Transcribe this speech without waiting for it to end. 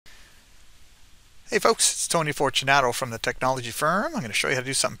Hey folks, it's Tony Fortunato from the technology firm. I'm going to show you how to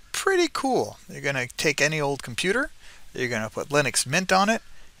do something pretty cool. You're going to take any old computer, you're going to put Linux Mint on it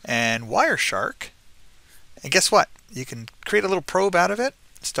and Wireshark, and guess what? You can create a little probe out of it,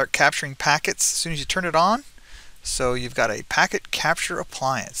 start capturing packets as soon as you turn it on. So you've got a packet capture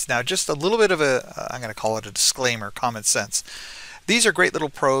appliance. Now just a little bit of I'm going to call it a disclaimer, common sense. These are great little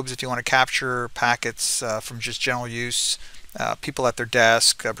probes if you want to capture packets from just general use. People at their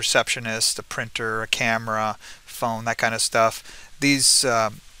desk, a receptionist, a printer, a camera, phone, that kind of stuff. These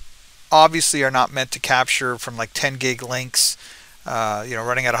obviously are not meant to capture from like 10 gig links,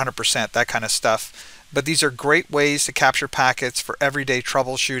 running at 100%, that kind of stuff. But these are great ways to capture packets for everyday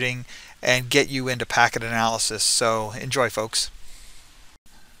troubleshooting and get you into packet analysis. So enjoy, folks.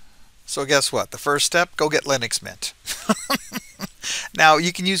 So guess what? The first step, go get Linux Mint. Now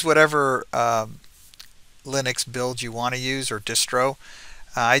you can use whatever Linux build you want to use or distro.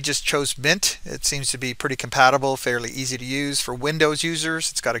 I just chose Mint. It seems to be pretty compatible, fairly easy to use. For Windows users,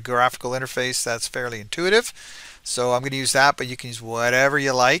 it's got a graphical interface that's fairly intuitive. So I'm going to use that, but you can use whatever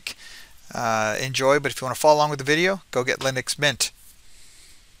you like. Enjoy, but if you want to follow along with the video, go get Linux Mint.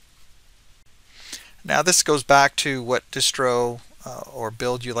 Now this goes back to what distro or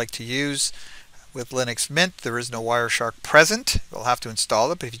build you like to use. With Linux Mint, there is no Wireshark present. You'll have to install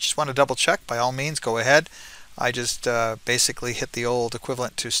it, but if you just want to double check, by all means, go ahead. I just basically hit the old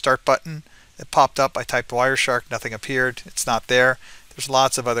equivalent to start button. It popped up. I typed Wireshark. Nothing appeared. It's not there. There's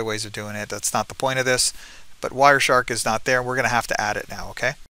lots of other ways of doing it. That's not the point of this. But Wireshark is not there. We're going to have to add it now,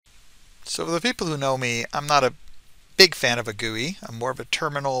 okay? So for the people who know me, I'm not a big fan of a GUI. I'm more of a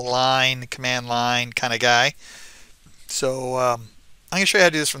terminal line, command line kind of guy. So I'm going to show you how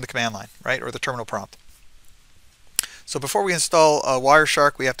to do this from the command line, right, or the terminal prompt. So before we install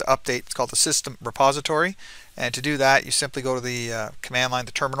Wireshark, we have to update. It's called the system repository. And to do that, you simply go to the command line,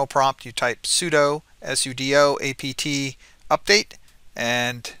 the terminal prompt. You type sudo sudo apt update,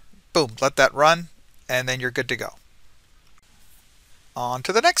 and boom, let that run, and then you're good to go. On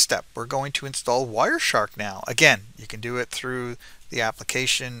to the next step. We're going to install Wireshark now. Again, you can do it through the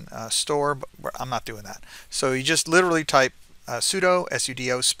application store, but I'm not doing that. So you just literally type sudo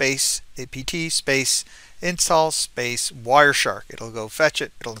sudo space apt space install space Wireshark. It'll go fetch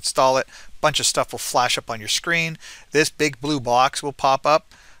it, it'll install it, a bunch of stuff will flash up on your screen. This big blue box will pop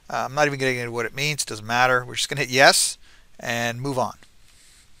up. I'm not even getting into what it means, it doesn't matter. We're just going to hit yes and move on.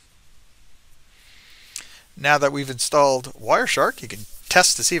 Now that we've installed Wireshark, you can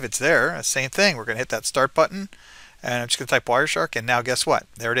test to see if it's there. Same thing, we're going to hit that start button. And I'm just going to type Wireshark, and now guess what?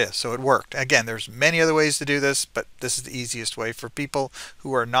 There it is. So it worked. Again, there's many other ways to do this, but this is the easiest way for people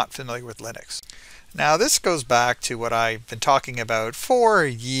who are not familiar with Linux. Now this goes back to what I've been talking about for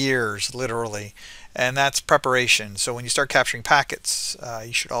years, literally, and that's preparation. So when you start capturing packets,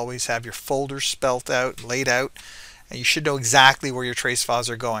 you should always have your folders spelt out, laid out, and you should know exactly where your trace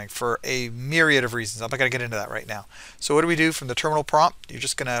files are going for a myriad of reasons. I'm not going to get into that right now. So what do we do from the terminal prompt? You're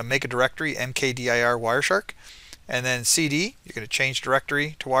just going to make a directory, mkdir Wireshark. And then CD, you're going to change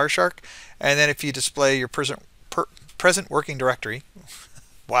directory to Wireshark. And then if you display your present working directory,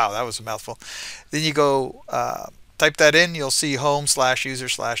 wow, that was a mouthful. Then you go type that in. You'll see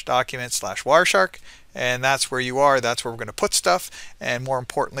home/user/document/Wireshark. And that's where you are. That's where we're going to put stuff. And more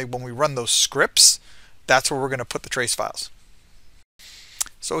importantly, when we run those scripts, that's where we're going to put the trace files.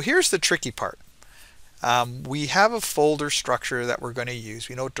 So here's the tricky part. We have a folder structure that we're going to use.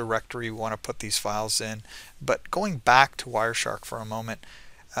 We know what directory we want to put these files in. But going back to Wireshark for a moment,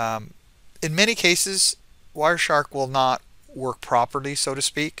 in many cases, Wireshark will not work properly, so to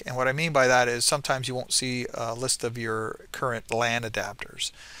speak. And what I mean by that is sometimes you won't see a list of your current LAN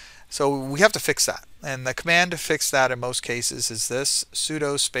adapters. So we have to fix that. And the command to fix that in most cases is this: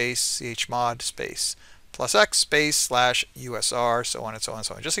 sudo space chmod space +x space /usr, so on and so on and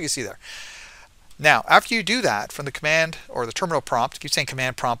so on, just so you see there. Now, after you do that from the command or the terminal prompt, I keep saying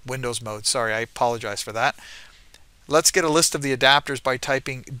command prompt Windows mode, sorry, I apologize for that. Let's get a list of the adapters by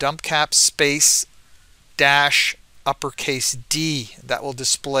typing dumpcap space -uppercase D. That will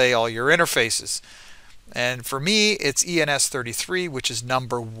display all your interfaces. And for me, it's ENS33, which is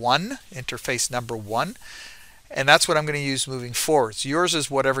number 1, interface number 1. And that's what I'm going to use moving forward. So yours is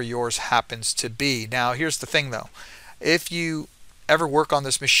whatever yours happens to be. Now, here's the thing though. If you ever work on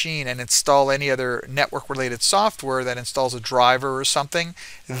this machine and install any other network related software that installs a driver or something,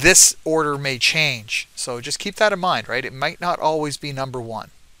 this order may change. So just keep that in mind, right? It might not always be number 1.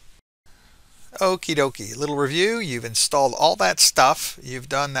 Okie dokie, little review. You've installed all that stuff. You've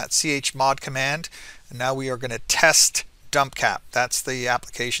done that chmod command. And now we are going to test dumpcap. That's the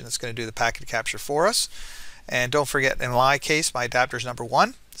application that's going to do the packet capture for us. And don't forget, in my case, my adapter is number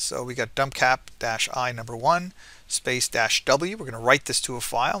 1. So we got dumpcap-i number 1 space -w. We're going to write this to a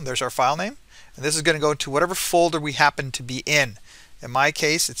file, and there's our file name. And this is going to go to whatever folder we happen to be in. In my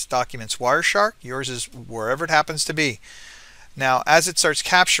case, it's Documents Wireshark. Yours is wherever it happens to be. Now, as it starts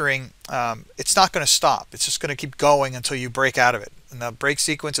capturing, it's not going to stop. It's just going to keep going until you break out of it. And the break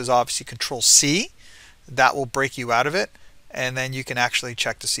sequence is obviously Control-C. That will break you out of it. And then you can actually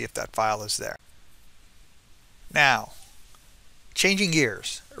check to see if that file is there. Now, changing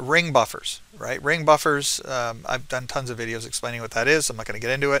gears, ring buffers, right? Ring buffers, I've done tons of videos explaining what that is. I'm not going to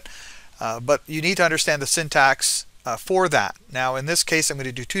get into it. But you need to understand the syntax for that. Now, in this case, I'm going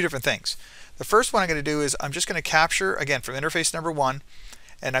to do two different things. The first one I'm going to do is I'm just going to capture, again, from interface number 1,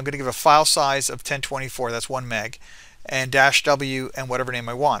 and I'm going to give a file size of 1024, that's 1 meg, and -w and whatever name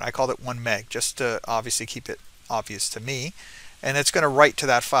I want. I called it 1 meg, just to obviously keep it obvious to me. And it's going to write to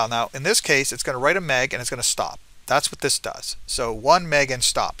that file. Now, in this case, it's going to write a meg, and it's going to stop. That's what this does. So 1 meg and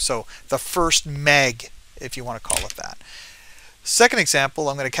stop. So the first meg, if you want to call it that. Second example,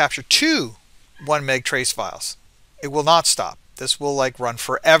 I'm going to capture 2 1 meg trace files. It will not stop. This will like run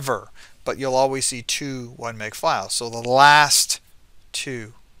forever, but you'll always see 2 1 meg files. So the last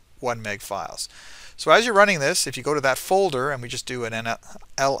 2 1 meg files. So as you're running this, if you go to that folder, and we just do an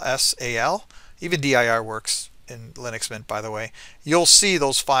lsal, even dir works in Linux Mint, by the way, you'll see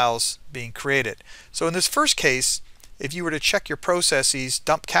those files being created. So in this first case, if you were to check your processes,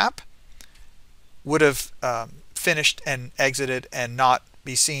 dumpcap would have finished and exited and not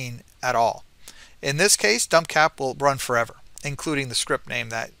be seen at all. In this case, dumpcap will run forever, including the script name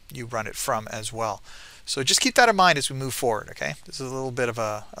that you run it from as well. So just keep that in mind as we move forward, okay? This is a little bit of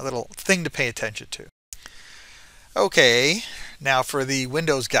a little thing to pay attention to. Okay, now for the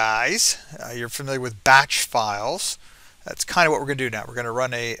Windows guys, you're familiar with batch files. That's kind of what we're going to do now. We're going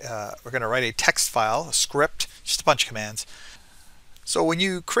to write a text file, a script, just a bunch of commands. So when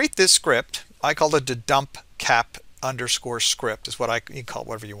you create this script, I call it the dumpcap_script, is what you can call it,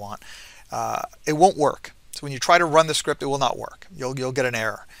 whatever you want. It won't work. So when you try to run the script, it will not work. You'll get an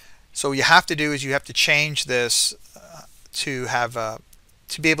error. So what you have to do is you have to change this to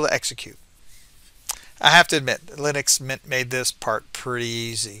be able to execute. I have to admit, Linux Mint made this part pretty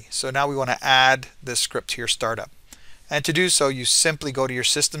easy. So now we want to add this script to your startup. And to do so, you simply go to your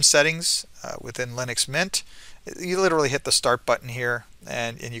system settings within Linux Mint. You literally hit the start button here,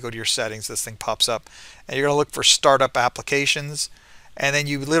 and you go to your settings. This thing pops up, and you're going to look for startup applications, and then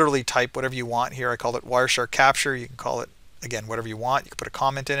you literally type whatever you want here. I call it Wireshark Capture. You can call it, again, whatever you want. You can put a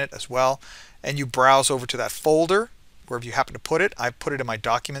comment in it as well, and you browse over to that folder wherever you happen to put it. I put it in my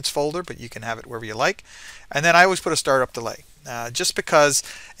documents folder, but you can have it wherever you like. And then I always put a startup delay, just because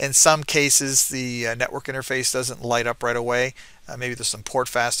in some cases the network interface doesn't light up right away. Maybe there's some port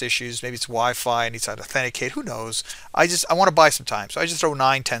fast issues. Maybe it's Wi-Fi and needs to authenticate. Who knows? I want to buy some time, so I just throw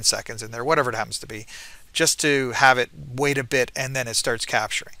 9-10 seconds in there, whatever it happens to be, just to have it wait a bit, and then it starts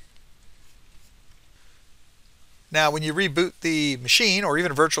capturing. Now, when you reboot the machine, or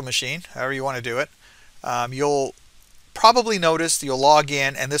even a virtual machine, however you want to do it, you'll probably notice you'll log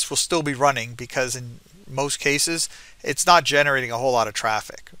in, and this will still be running, because in most cases it's not generating a whole lot of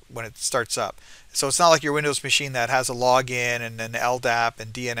traffic when it starts up. So it's not like your Windows machine that has a login and an LDAP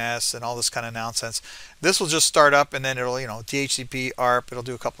and DNS and all this kind of nonsense. This will just start up, and then it'll, DHCP, ARP, it'll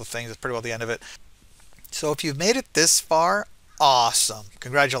do a couple of things. That's pretty well the end of it. So if you've made it this far, awesome.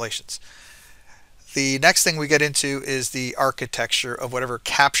 Congratulations. The next thing we get into is the architecture of whatever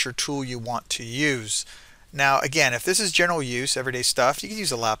capture tool you want to use. Now, again, if this is general use, everyday stuff, you can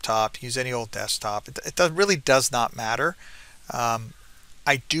use a laptop, you can use any old desktop. It really does not matter.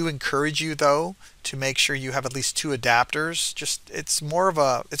 I do encourage you, though, to make sure you have at least 2 adapters.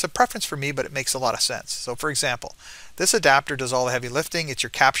 It's a preference for me, but it makes a lot of sense. So, for example, this adapter does all the heavy lifting. It's your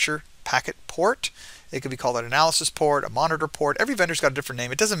capture packet port. It could be called an analysis port, a monitor port. Every vendor's got a different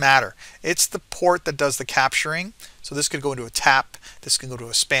name. It doesn't matter. It's the port that does the capturing. So this could go into a tap. This can go to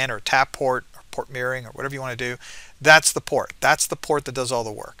a span or a tap port, or port mirroring, or whatever you want to do. That's the port. That's the port that does all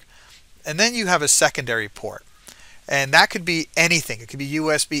the work. And then you have a secondary port. And that could be anything. It could be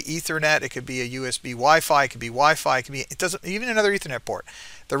USB Ethernet. It could be a USB Wi-Fi. It could be Wi-Fi. It could be even another Ethernet port.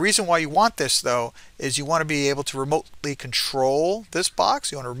 The reason why you want this, though, is you want to be able to remotely control this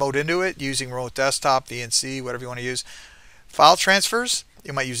box. You want to remote into it using remote desktop, VNC, whatever you want to use. File transfers,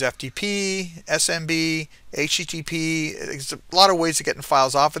 you might use FTP, SMB, HTTP. There's a lot of ways of getting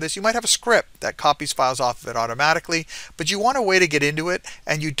files off of this. You might have a script that copies files off of it automatically, but you want a way to get into it,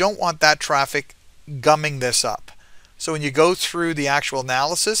 and you don't want that traffic gumming this up. So when you go through the actual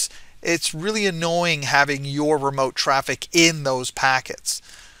analysis, it's really annoying having your remote traffic in those packets.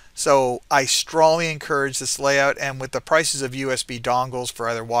 So I strongly encourage this layout, and with the prices of USB dongles for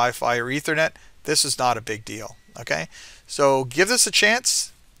either Wi-Fi or Ethernet, this is not a big deal. Okay, so give this a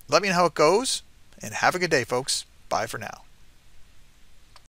chance. Let me know how it goes, and have a good day, folks. Bye for now.